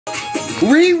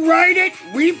We write it,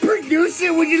 we produce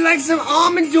it. Would you like some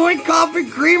almond joy coffee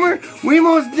creamer? We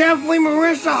most definitely,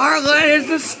 Marissa Hartline is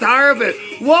the star of it.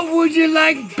 What would you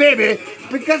like, baby?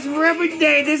 Because for every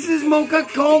day, this is mocha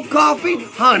cold coffee,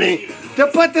 honey, to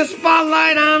put the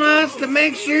spotlight on us, to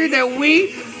make sure that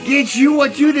we get you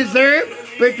what you deserve.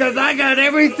 Because I got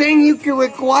everything you can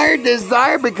require,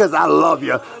 desire, because I love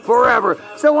you forever.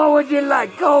 So what would you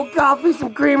like? Cold coffee,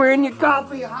 some creamer in your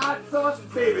coffee, hot sauce,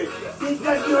 baby.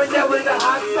 Because you're there with the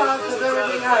hot sauce and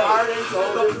everything I heart and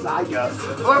soul inside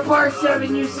you. For part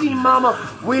 7, you see, mama,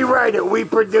 we write it, we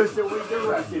produce it, we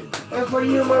direct it. And for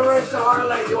you, Marissa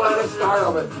Hartline, you want to start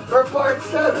of it. For part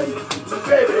 7,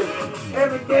 baby,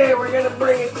 every day we're going to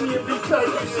bring it to you because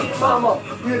you see, mama,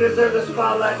 you deserve the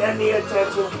spotlight and the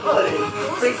attention,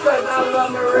 honey. Because I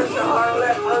love Marissa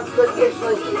Hartline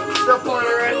unconditionally, support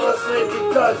her endlessly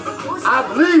because I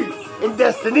believe in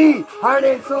destiny, heart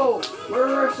and soul.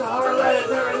 Marissa Hartline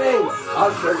is everything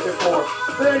I'm searching for.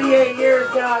 38 years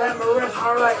now I have Marissa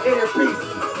Hartline inner peace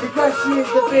because she is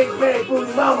the big bad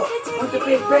booty mama with the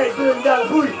big bad $1 billion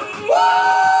booty.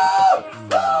 Woo!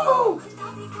 Woo!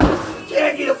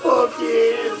 Can't get a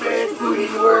funky bad booty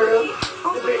in the world.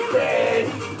 The big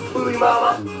bad booty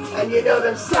mama. And you know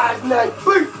them size 9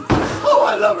 booty. Oh,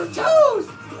 I love her toes.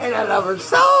 And I love her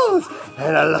soles.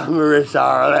 And I love Marissa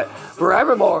Hartline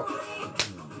forevermore.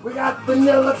 We got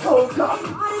vanilla cold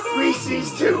coffee.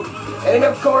 Reese's too. And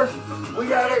of course, we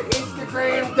got our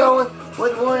Instagram going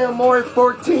with William Moore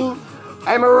 14.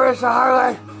 And Marissa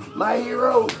Hartline, my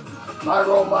hero, my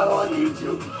role model on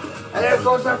YouTube. And then of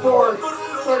course our forward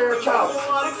Twitter account.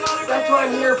 That's what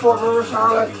I'm here for, Marissa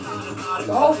Hartline.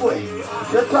 So hopefully,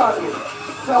 you're proud of me.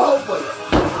 So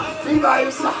hopefully, be by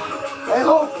your side. And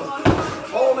hopefully,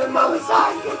 home in mama's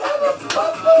side.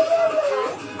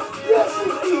 Yes,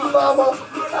 indeed, mama.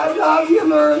 I love you,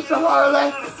 Marissa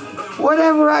Hartline.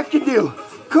 Whatever I can do,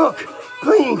 cook,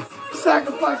 clean,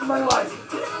 sacrifice my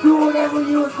life, do whatever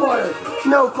you require.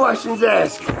 No questions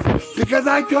asked. Because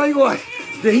I tell you what,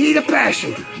 the heat of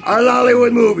passion, our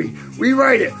Lollywood movie, we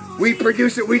write it, we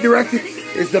produce it, we direct it,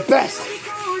 is the best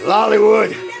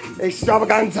Lollywood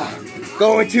extravaganza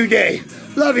going today.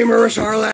 Love you, Marissa Hartline.